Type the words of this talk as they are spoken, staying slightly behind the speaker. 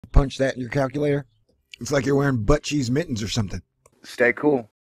Punch that in your calculator. It's like you're wearing butt cheese mittens or something. Stay cool.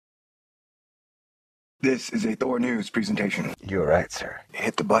 This is a THORnews presentation. You're right, sir.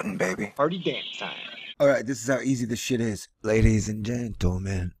 Hit the button, baby. Party dance time. Alright, this is how easy this shit is. Ladies and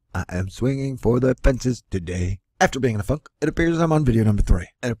gentlemen, I am swinging for the fences today. After being in a funk, it appears I'm on video number 3.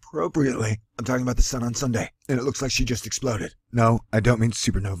 And appropriately, I'm talking about the sun on Sunday. And it looks like she just exploded. No, I don't mean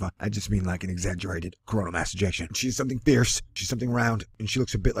supernova. I just mean like an exaggerated coronal mass ejection. She's something fierce. She's something round. And she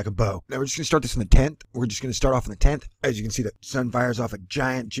looks a bit like a bow. Now we're just going to start this on the 10th. We're just going to start off on the 10th. As you can see, the sun fires off a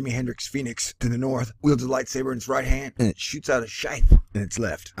giant Jimi Hendrix phoenix to the north. Wields a lightsaber in its right hand. And it shoots out a scythe in its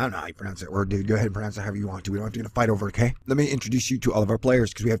left. I don't know how you pronounce that word, dude. Go ahead and pronounce it however you want to. We don't have to get a fight over it, okay? Let me introduce you to all of our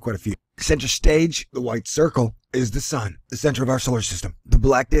players because we have quite a few. Center stage, the white circle, is the sun, the center of our solar system. The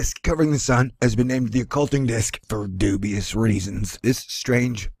black disk covering the sun has been named the occulting disk for dubious reasons. This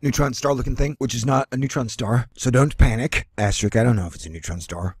strange neutron star looking thing, which is not a neutron star, so don't panic. Asterisk, I don't know if it's a neutron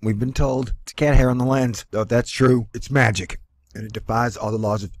star. We've been told it's cat hair on the lens, though if that's true, it's magic. And it defies all the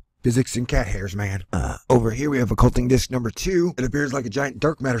laws of physics and cat hairs, man. Over here we have occulting disk number 2. It appears like a giant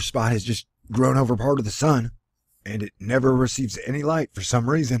dark matter spot has just grown over part of the sun. And it never receives any light for some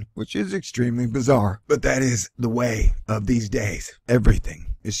reason, which is extremely bizarre. But that is the way of these days.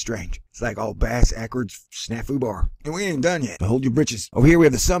 Everything is strange. It's like all Bass Ackwards snafu bar. And we ain't done yet. But hold your britches. Over here we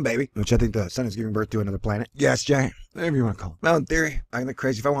have the sun, baby, which I think the sun is giving birth to another planet. Gas giant, whatever you want to call it. Well, in theory, I can look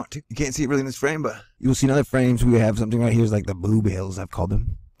crazy if I want to. You can't see it really in this frame, but you'll see in other frames. We have something right here is like the boob hills, I've called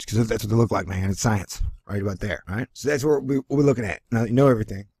them. Because that's what they look like, man. It's science. Right about there, right? So that's what we're looking at. Now that you know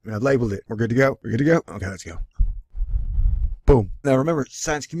everything, and I've labeled it. We're good to go? We're good to go? Okay, let's go. Boom. Now remember,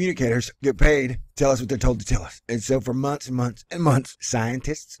 science communicators get paid to tell us what they're told to tell us. And so for months and months and months,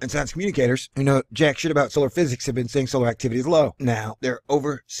 scientists and science communicators who know jack shit about solar physics have been saying solar activity is low. Now, their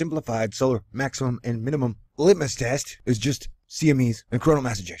oversimplified solar maximum and minimum litmus test is just CMEs and coronal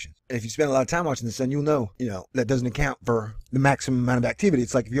mass ejections. And if you spend a lot of time watching the sun, you'll know, that doesn't account for the maximum amount of activity.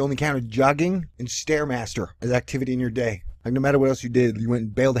 It's like if you only counted jogging and Stairmaster as activity in your day. Like no matter what else you did, you went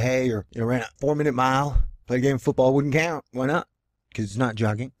and baled hay or ran a 4-minute mile. Play a game of football wouldn't count. Why not? Because it's not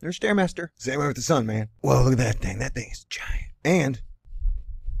jogging. There's Stairmaster. Same way with the sun, man. Whoa, look at that thing. That thing is giant. And,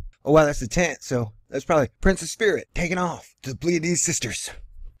 oh wow, that's the 10th. So that's probably Princess Spirit taking off to the Pleiades sisters.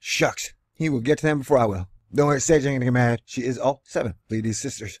 Shucks. He will get to them before I will. Don't worry, Sage ain't gonna get mad. She is all 7 Pleiades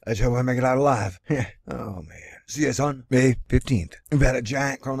sisters. I just hope I make it out alive. Oh man. See us on May 15th. We've had a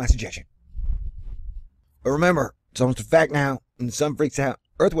giant coronal mass ejection. But remember, it's almost a fact now. When the sun freaks out,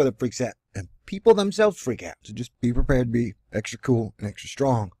 Earth weather freaks out. And people themselves freak out, so just be prepared to be extra cool and extra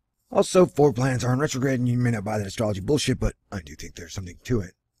strong. Also, 4 planets are in retrograde, and you may not buy that astrology bullshit, but I do think there's something to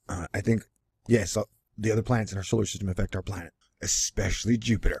it. I think, yes, the other planets in our solar system affect our planet, especially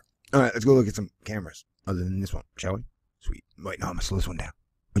Jupiter. Alright, let's go look at some cameras, other than this one, shall we? Sweet. Wait, no, I'm gonna slow this one down.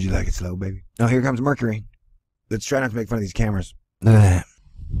 Would you like it slow, baby? Oh, here comes Mercury. Let's try not to make fun of these cameras. Look at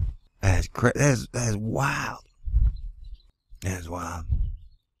that. That is wild. That is wild.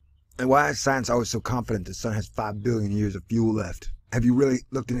 And why is science always so confident the sun has 5 billion years of fuel left? Have you really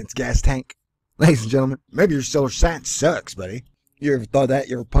looked in its gas tank? Ladies and gentlemen, maybe your solar science sucks, buddy. You ever thought that?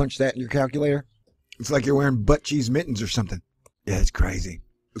 You ever punched that in your calculator? It's like you're wearing butt cheese mittens or something. Yeah, it's crazy.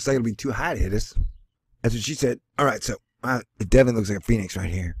 Looks like it'll be too high to hit us. That's what she said. Alright, so, it definitely looks like a phoenix right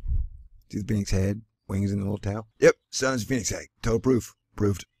here. See the phoenix head? Wings and the little tail? Yep, sun is a phoenix egg. Total proof.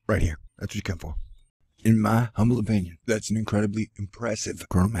 Proved right here. That's what you come for. In my humble opinion, that's an incredibly impressive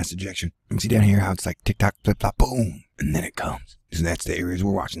coronal mass ejection. You can see down here how it's like tick-tock, flip-flop, boom, and then it comes. So that's the areas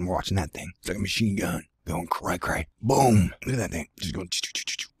we're watching. We're watching that thing. It's like a machine gun going cray-cray. Boom. Look at that thing. Just going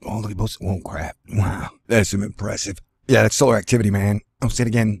oh, look at both. Oh, crap. Wow. That is some impressive. Yeah, that's solar activity, man. I'll say it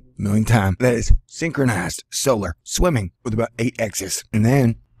again a million times. That is synchronized solar swimming with about 8 X's. And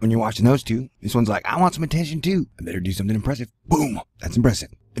then, when you're watching those two, this one's like, I want some attention too. I better do something impressive. Boom. That's impressive.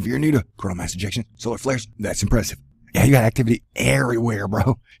 If you're new to coronal mass ejection, solar flares, that's impressive. Yeah, you got activity everywhere,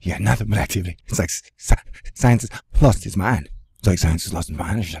 bro. You got nothing but activity. It's like science has lost its mind. It's like science has lost its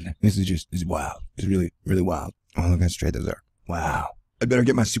mind or something. This is wild. It's really, really wild. Oh, look how straight those are. Wow. I better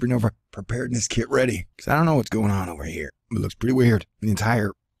get my supernova preparedness kit ready, because I don't know what's going on over here. It looks pretty weird. The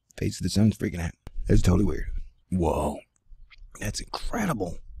entire face of the sun's freaking out. That's totally weird. Whoa. That's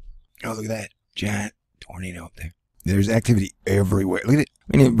incredible. Oh, look at that. Giant tornado up there. There's activity everywhere. Look at it.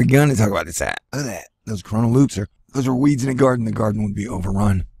 We ain't even begun to talk about this at. Look at that. Those coronal loops those are weeds in a garden. The garden would be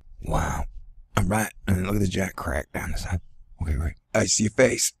overrun. Wow. All right. And then look at this giant crack down the side. Okay, wait. I see a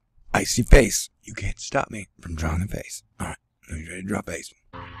face. I see face. You can't stop me from drawing a face. All right. Are you ready to draw a face?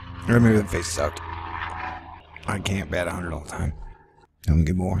 Or maybe that face sucked. I can't bat 100 all the time. That would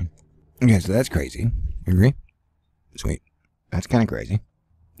get boring. Okay, so that's crazy. You agree? Sweet. That's kind of crazy.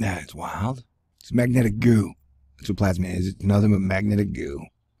 That is wild. It's magnetic goo. That's what plasma is. It's nothing but magnetic goo.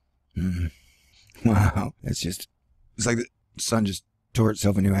 Wow. It's like the sun just tore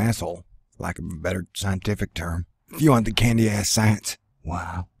itself a new asshole. Lack of a better scientific term. If you want the candy-ass science.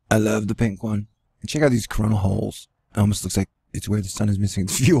 Wow. I love the pink one. And check out these coronal holes. It almost looks like it's where the sun is missing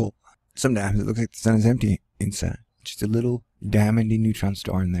its fuel. Sometimes it looks like the sun is empty inside. Just a little diamondy neutron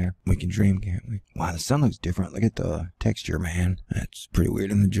star in there. We can dream, can't we? Wow, the sun looks different. Look at the texture, man. That's pretty weird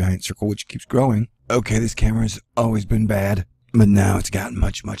in the giant circle, which keeps growing. Okay, this camera's always been bad, but now it's gotten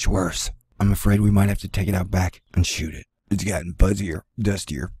much, much worse. I'm afraid we might have to take it out back and shoot it. It's gotten buzzier,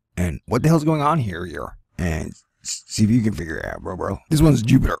 dustier, and what the hell's going on here? And see if you can figure it out, bro. This one's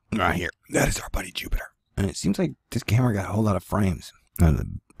Jupiter right here. That is our buddy Jupiter. And it seems like this camera got a whole lot of frames out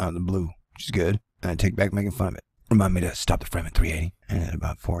of the blue, which is good. And I take back making fun of it. Remind me to stop the frame at 380 and at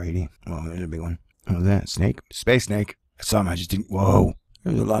about 480. Well, there's a big one. What was that? Snake? Space snake. I saw him. I just didn't. Whoa.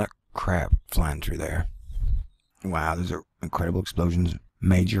 There's a lot of crap flying through there. Wow, those are incredible explosions.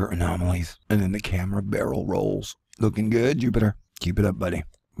 Major anomalies. And then the camera barrel rolls. Looking good, Jupiter. Keep it up, buddy.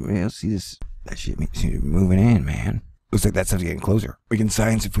 Well, see this. That shit seems to be moving in, man. Looks like that stuff's getting closer. We can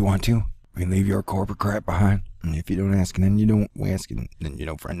science if we want to. We can leave your corporate crap behind. And if you don't ask, and then you don't ask, and then you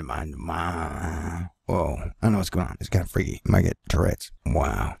know, friend of mine. Whoa. I don't know what's going on. It's kind of freaky. You might get Tourette's.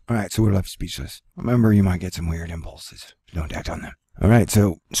 Wow. Alright, so we're left speechless. Remember, you might get some weird impulses. Don't act on them. Alright,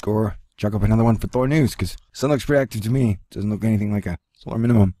 so score. Chuck up another one for THORnews, because sun looks pretty active to me. Doesn't look anything like a solar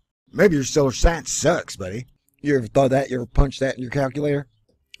minimum. Maybe your solar science sucks, buddy. You ever thought that? You ever punched that in your calculator?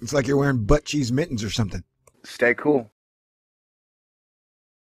 It's like you're wearing butt cheese mittens or something. Stay cool.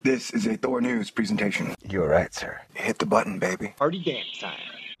 This is a THORnews presentation. You're right, sir. Hit the button, baby. Party dance time.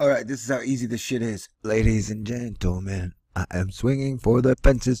 Alright, this is how easy this shit is. Ladies and gentlemen, I am swinging for the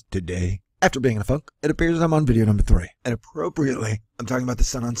fences today. After being in a funk, it appears I'm on video number 3. And appropriately, I'm talking about the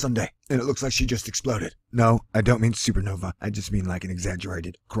sun on Sunday. And it looks like she just exploded. No, I don't mean supernova. I just mean like an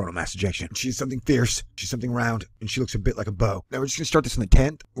exaggerated coronal mass ejection. She's something fierce. She's something round. And she looks a bit like a bow. Now we're just going to start this on the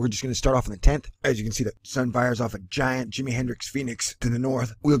 10th. We're just going to start off on the 10th. As you can see, the sun fires off a giant Jimi Hendrix phoenix to the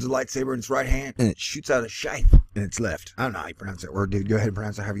north. Wields a lightsaber in its right hand. And it shoots out a scythe in its left. I don't know how you pronounce that word, dude. Go ahead and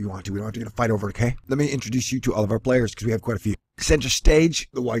pronounce it however you want to. We don't have to get a fight over it, okay? Let me introduce you to all of our players because we have quite a few. Center stage,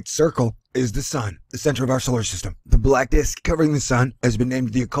 the white circle, is the sun, the center of our solar system. The black disk covering the sun has been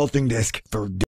named the occulting disk for